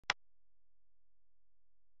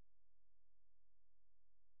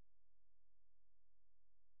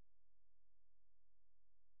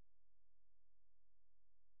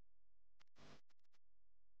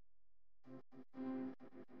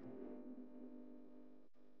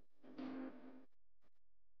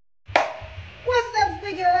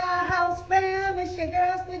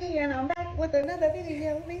and I'm back with another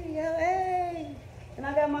video. Hey, and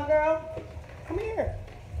I got my girl. Come here.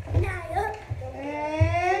 Naya.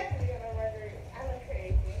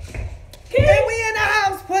 And we in the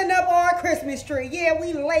house putting up our Christmas tree. Yeah,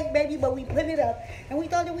 we late, baby, but we put it up, and we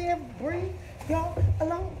thought that we'd bring y'all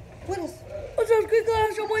along with us. What's up, Squeaky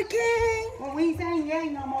Loud? Your boy King. Well, we ain't saying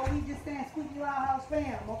gang no more. We just saying Squeaky Loud House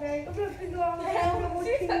fam, okay? What's up, Squeaky Loud? Your boy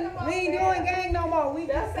King. We ain't doing gang no more. We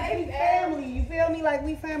just say family. You feel me? Like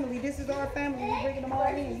we family. This is our family. We bringing them all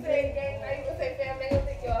in. You say gang, now you gonna say fam, they gonna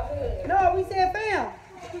think y'all hood. No, we said fam.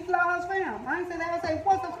 Squeaky Loud House fam. I ain't say that. I say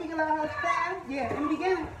what's up, Squeaky Loud House fam? Yeah, in the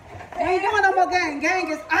beginning. We ain't doing no more gang. Gang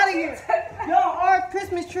is out of here. Yo, our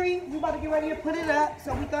Christmas tree. We about to get ready to put it up.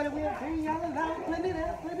 So we thought it would bring y'all along. Put it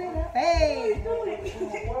up. Put it up. Hey.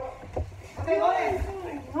 Okay, go ahead.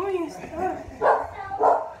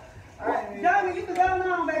 All right, Diamond, you can go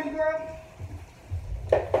on, baby girl.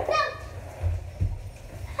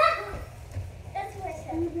 That's what I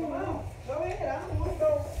said. Come on, go ahead. I don't want to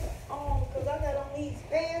go on because I got on these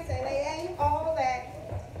pants and they ain't all that.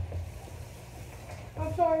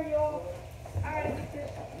 I'm sorry, y'all. I gotta get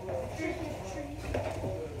this Christmas tree.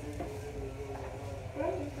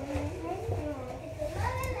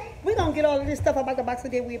 We're going to get all of this stuff up out the box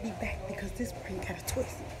and then we'll be back because this brain got a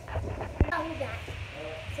twist. Oh, we got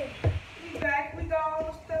We back, we got all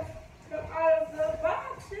the stuff out of the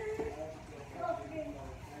boxes.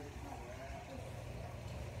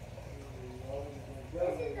 This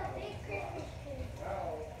is a big Christmas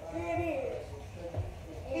tree. It is.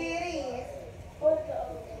 It is. What's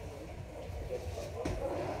up?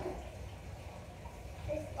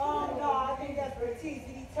 Oh, no, I think that's for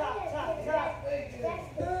TCD. Top.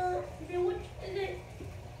 That's the. Then which is it?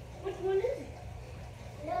 Which one is it?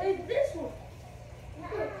 It's this one.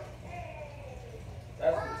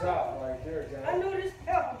 That's the top right there, John. I know this.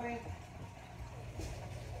 Help me.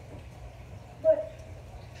 But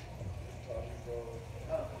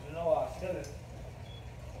You know I said it.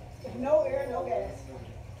 No air, no gas.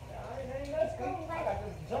 I got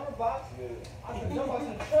this jumper box. I can jump out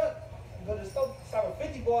in the truck. Go to the store, start a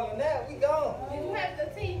 50 ball in that. We gone. You have the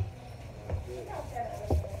tea.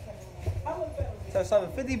 So start a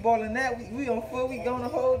 50 ball in that. We on foot. We gone the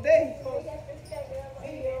whole day.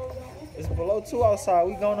 It's below 2 outside.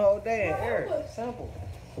 We gone the whole day in air. Simple.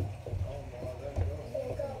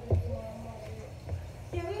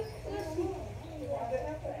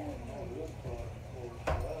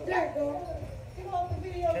 there you go.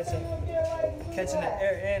 Catching the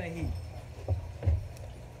air and the heat.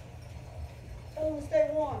 Tell them to stay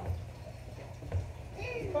warm.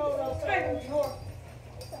 Cold outside.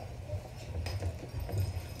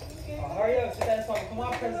 Hurry up, sit down. Come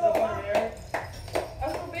on, presents up under there.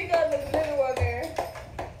 That's some big ugly living over there.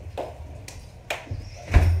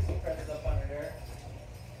 Presents up under there.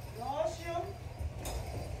 No, shoot.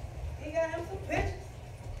 He got him some pictures.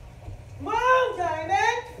 Come on,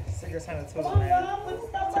 Diamond. Cigarettes on the Come tools, on, man. y'all. Put the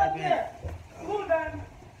stuff up there. Come on, Diamond.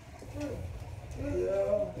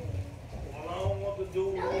 I don't want to do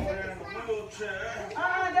over in the wheelchair.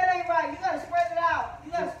 That ain't right. You gotta spread it out.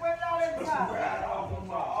 You gotta spread it out every time. Right off of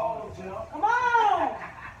my auto gym. Come on.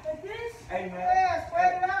 Like this. Hey, man. Yeah,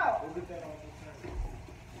 spread it out. Go get that on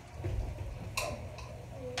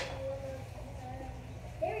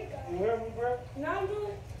There we go. the You hear me, bro? Now I'm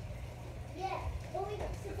doing. Yeah, but we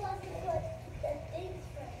supposed to put the things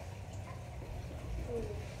first.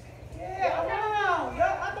 Yeah, come on. Yo, I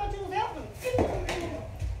thought you was helping.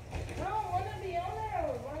 I don't want to be on there.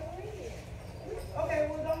 Okay,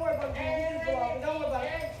 well, don't worry about it. Don't worry about it.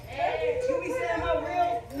 You be saying my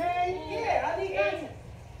real name? Yeah, I need answers.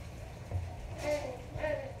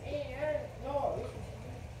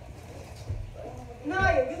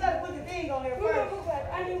 Naya, you gotta put the thing on there first.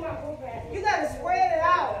 I need my book back. You gotta spread it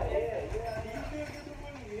out. You did get the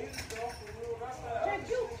money. Hit stuff for real. That's how Can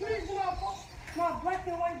you please do my black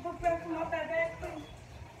and white book back from out that bag, please?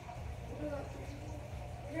 No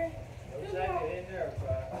jacket in there,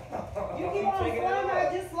 bro. You keep on slamming.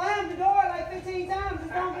 I just slammed the door like 15 times.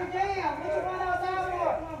 It's don't get jammed. What you run outside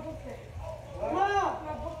for? My book bag. Come on.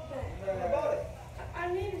 My book bag. What about it? I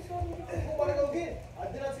need it so I can get Who wanna go get it?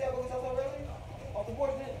 Did I see y'all go get something earlier? Off the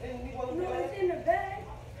porch, then we wasn't No, doing it's it. in the bag.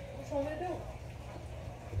 What you want me to do?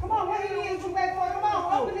 Come on. What do you need to back for? Come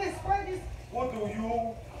on. Open this. Spread this. What do you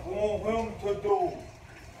want him to do?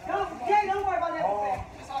 Don't worry about that.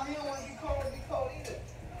 That's how he don't want to be cold either.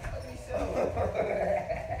 Let me see.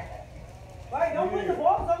 Right, don't put the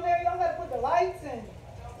bulbs on there. Y'all gotta put the lights and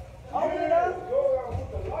open it up. You gotta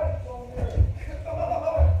put the lights on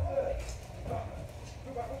there.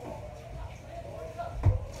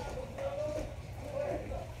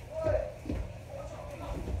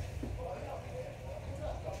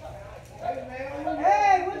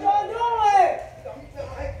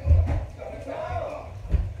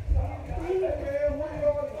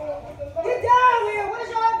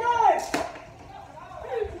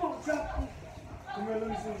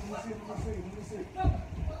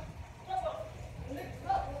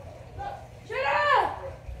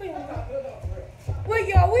 Wait,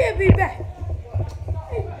 y'all, we'll be back.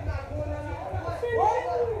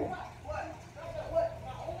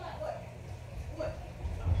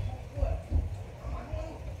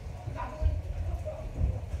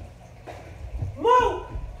 Move!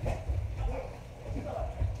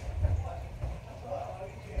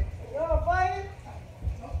 Y'all fighting?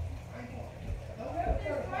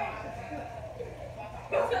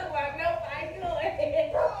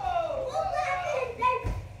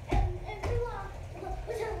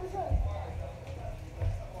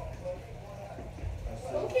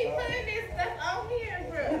 Don't keep putting this stuff on here,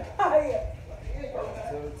 bro.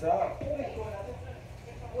 To the top.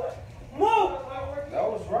 Move! That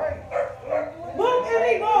was right. Move,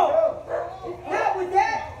 Emmy, move! Not with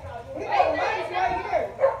that. We got the lights right here.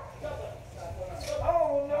 I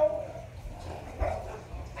don't know.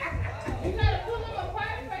 You gotta pull them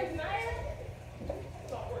apart first, Maya.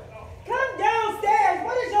 Come downstairs.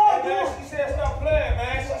 What is y'all Man, doing? she said stop playing,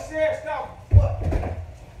 man. She said stop.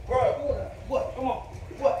 Bro, What? come on.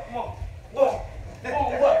 What? Come on. What? Come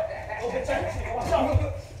on, what? Oh, bitch, what's up?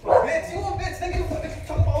 Bitch, you a bitch, nigga. You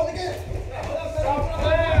talking about all again? Stop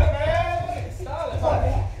playing, man.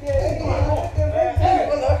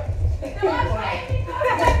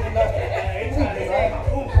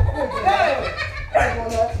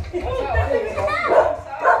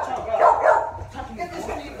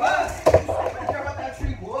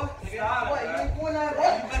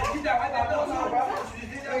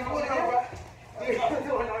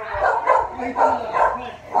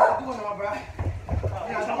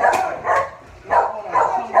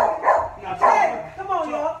 Hey, come on,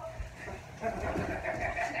 y'all.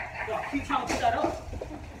 Keep trying to put that up.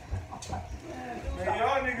 Man,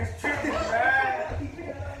 y'all niggas tripping, man.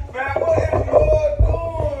 Man, what is y'all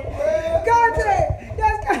doing, man? Content.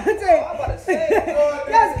 That's content. I'm about to say,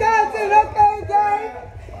 That's content. Okay, gang.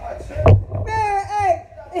 Man,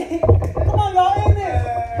 hey. Come on, y'all in this.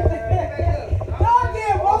 Y'all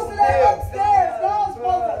get most of that upstairs. Y'all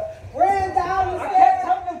supposed to ran down the stairs.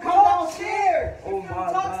 telling them come Talk downstairs. shit. If you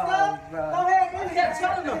talk stuff, go ahead and kept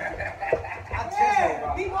telling them.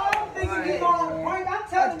 Yeah, people, I don't think you get on point. I'm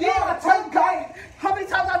telling you. Again, I told him come. How many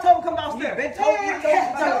times I told him come downstairs? Been told you come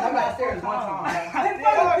downstairs one time. In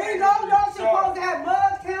front of big old, y'all supposed to have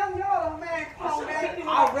mugs count. Y'all don't, man. Come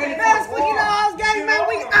on, man. Man, Squeaky Dolls gang, man,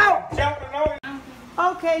 we out. Jumping on it.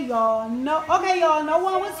 Okay, y'all. No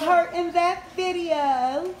one was hurt in that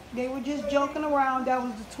video. They were just joking around. That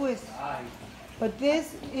was the twist. But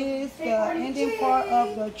this is the ending part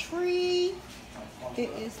of the tree. It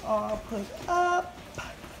is all put up.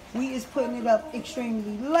 We is putting it up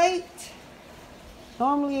extremely late.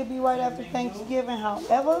 Normally it'd be right after Thanksgiving.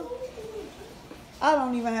 However, I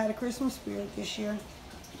don't even have the Christmas spirit this year.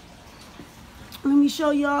 Let me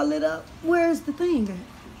show y'all lit up. Where's the thing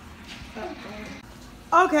at?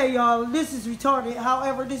 Okay, y'all, this is retarded.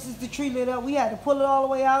 However, this is the tree lit up. We had to pull it all the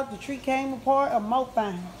way out. The tree came apart a more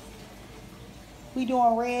fine. We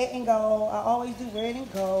doing red and gold. I always do red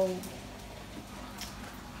and gold.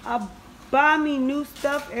 I buy me new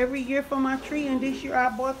stuff every year for my tree, and this year I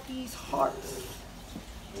bought these hearts.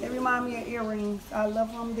 They remind me of earrings. I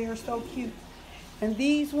love them. They're so cute. And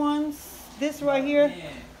these ones, this right here,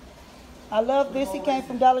 I love this. It came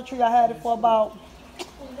from Dollar Tree. I had it for about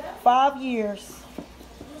 5 years.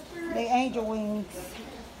 They angel wings.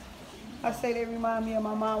 I say they remind me of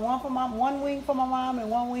my mom. One wing for my mom and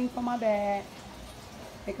one wing for my dad.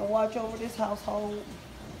 They can watch over this household.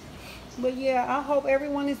 But yeah, I hope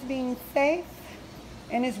everyone is being safe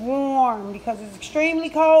and it's warm because it's extremely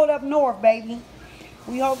cold up north, baby.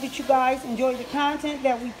 We hope that you guys enjoy the content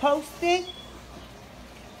that we posted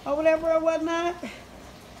or whatever or whatnot.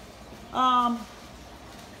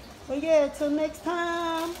 But yeah, till next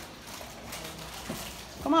time.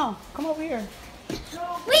 Come on, come over here.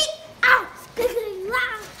 We out. Squeaky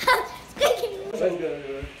loud. Squeaky loud. What's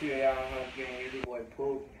good, TAI gang? It's your boy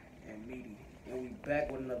Poop and Meaty, and we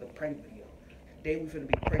back with another prank video. Today we finna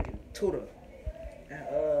be pranking Tuda.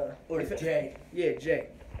 Or Jay. Yeah, Jay.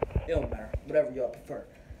 It don't matter. Whatever y'all prefer.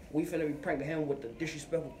 We finna be pranking him with the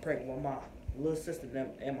disrespectful prank with my little sister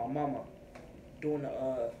and my mama doing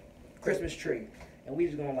the Christmas tree. And we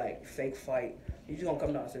just gonna like fake fight. You just gonna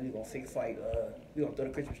come down and say we gonna fake fight. We gonna throw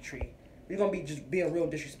the Christmas tree. We gonna be just being real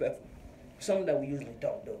disrespectful. Something that we usually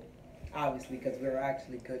don't do. Obviously, because we're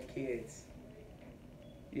actually good kids.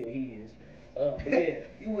 Yeah, he is. But yeah.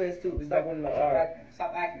 You is too. Stop acting.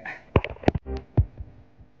 Stop acting.